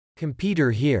Computer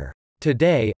here.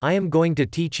 Today, I am going to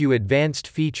teach you advanced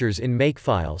features in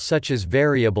Makefile such as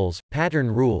variables, pattern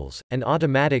rules, and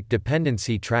automatic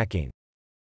dependency tracking.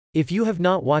 If you have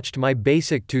not watched my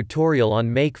basic tutorial on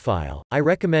Makefile, I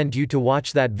recommend you to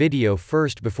watch that video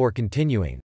first before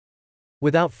continuing.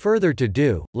 Without further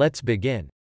ado, let's begin.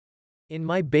 In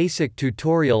my basic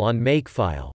tutorial on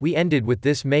Makefile, we ended with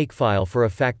this Makefile for a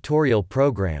factorial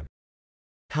program.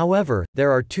 However,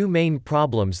 there are two main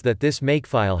problems that this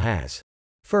Makefile has.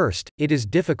 First, it is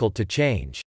difficult to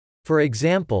change. For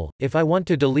example, if I want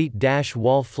to delete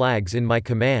 -wall flags in my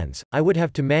commands, I would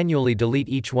have to manually delete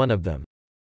each one of them.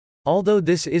 Although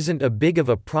this isn't a big of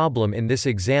a problem in this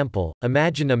example,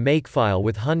 imagine a Makefile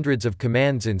with hundreds of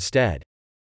commands instead.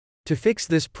 To fix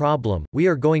this problem, we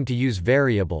are going to use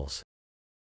variables.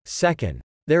 Second,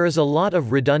 there is a lot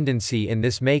of redundancy in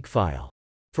this Makefile.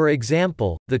 For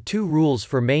example, the two rules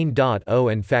for main.o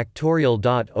and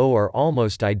factorial.o are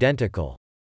almost identical.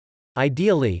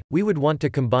 Ideally, we would want to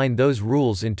combine those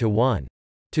rules into one.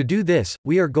 To do this,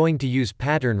 we are going to use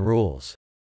pattern rules.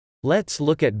 Let's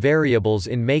look at variables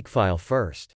in Makefile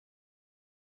first.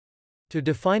 To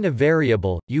define a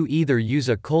variable, you either use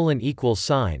a $=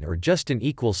 sign or just an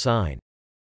equal sign.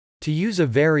 To use a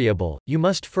variable, you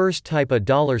must first type a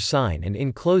 $sign and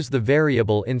enclose the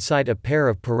variable inside a pair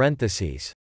of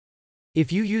parentheses.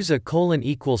 If you use a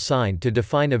 $= sign to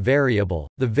define a variable,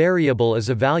 the variable is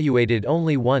evaluated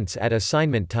only once at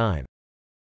assignment time.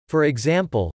 For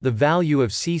example, the value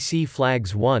of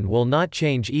cflags1 will not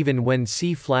change even when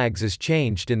cflags is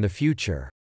changed in the future.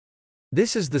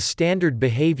 This is the standard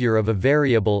behavior of a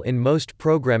variable in most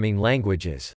programming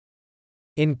languages.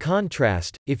 In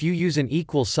contrast, if you use an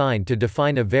equal sign to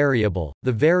define a variable,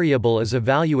 the variable is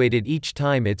evaluated each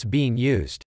time it's being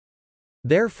used.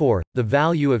 Therefore, the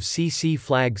value of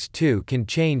cflags2 can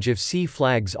change if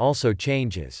cflags also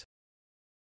changes.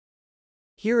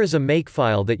 Here is a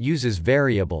Makefile that uses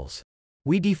variables.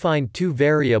 We defined two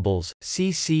variables,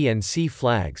 cc and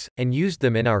cflags, and used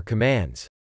them in our commands.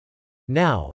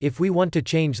 Now, if we want to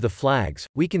change the flags,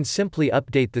 we can simply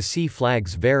update the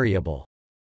cflags variable.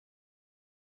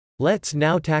 Let's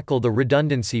now tackle the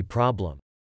redundancy problem.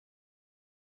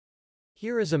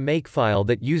 Here is a Makefile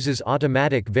that uses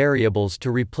automatic variables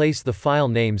to replace the file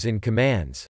names in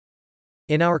commands.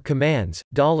 In our commands,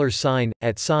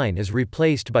 $@ is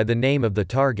replaced by the name of the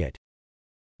target.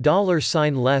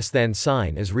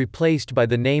 $sign is replaced by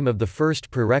the name of the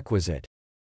first prerequisite.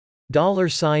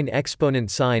 $exponent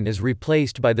sign is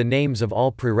replaced by the names of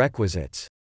all prerequisites.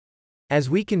 As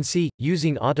we can see,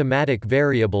 using automatic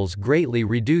variables greatly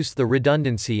reduce the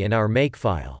redundancy in our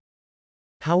Makefile.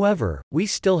 However, we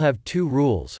still have two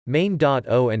rules,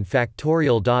 main.o and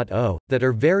factorial.o, that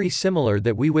are very similar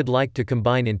that we would like to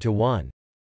combine into one.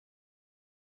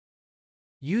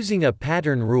 Using a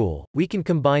pattern rule, we can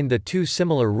combine the two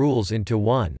similar rules into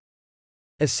one.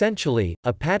 Essentially,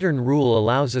 a pattern rule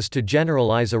allows us to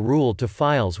generalize a rule to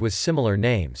files with similar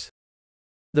names.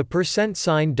 The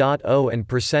 $.o and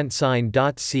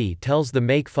 $.c tells the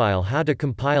Makefile how to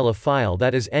compile a file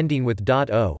that is ending with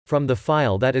 .o, from the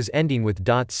file that is ending with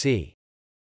 .c.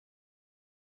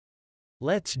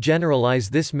 Let's generalize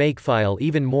this Makefile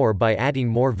even more by adding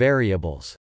more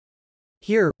variables.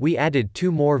 Here, we added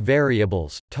two more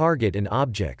variables, target and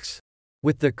objects.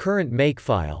 With the current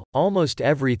Makefile, almost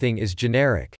everything is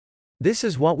generic. This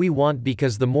is what we want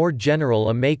because the more general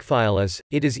a Makefile is,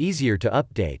 it is easier to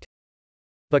update.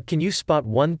 But can you spot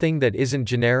one thing that isn't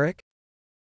generic?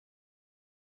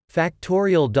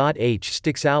 Factorial.h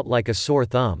sticks out like a sore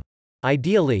thumb.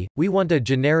 Ideally, we want a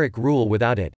generic rule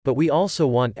without it, but we also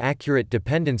want accurate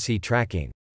dependency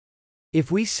tracking. If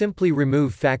we simply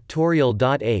remove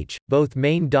factorial.h, both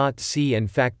main.c and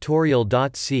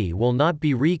factorial.c will not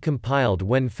be recompiled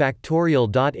when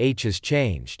factorial.h is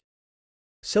changed.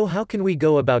 So how can we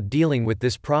go about dealing with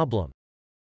this problem?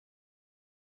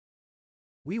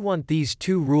 We want these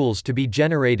two rules to be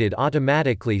generated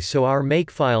automatically so our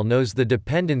Makefile knows the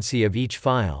dependency of each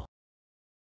file.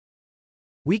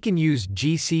 We can use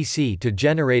gcc to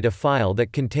generate a file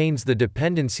that contains the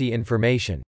dependency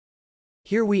information.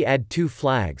 Here we add two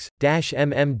flags,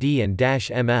 -mmd and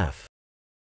 -mf.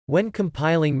 When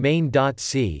compiling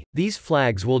main.c, these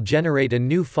flags will generate a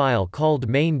new file called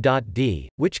main.d,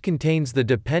 which contains the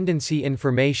dependency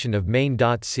information of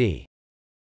main.c.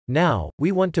 Now,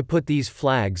 we want to put these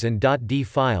flags and .d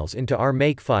files into our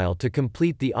Makefile to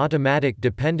complete the automatic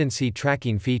dependency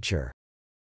tracking feature.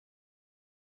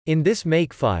 In this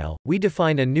Makefile, we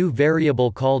define a new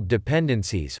variable called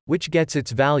dependencies, which gets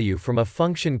its value from a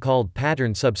function called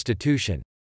pattern substitution.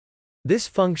 This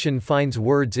function finds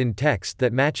words in text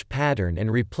that match pattern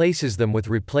and replaces them with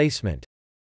replacement.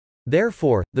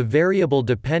 Therefore, the variable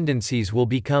dependencies will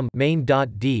become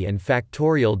main.d and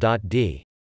factorial.d.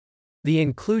 The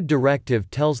include directive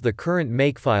tells the current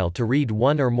makefile to read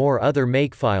one or more other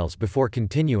makefiles before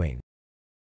continuing.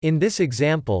 In this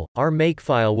example, our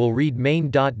makefile will read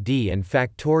main.d and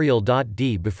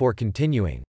factorial.d before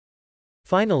continuing.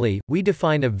 Finally, we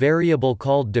define a variable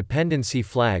called dependency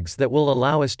flags that will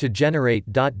allow us to generate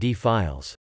 .d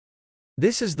files.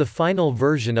 This is the final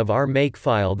version of our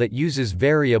makefile that uses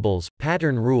variables,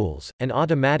 pattern rules, and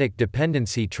automatic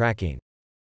dependency tracking.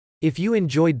 If you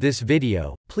enjoyed this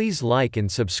video, please like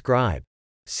and subscribe.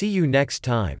 See you next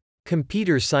time.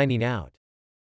 Computer signing out.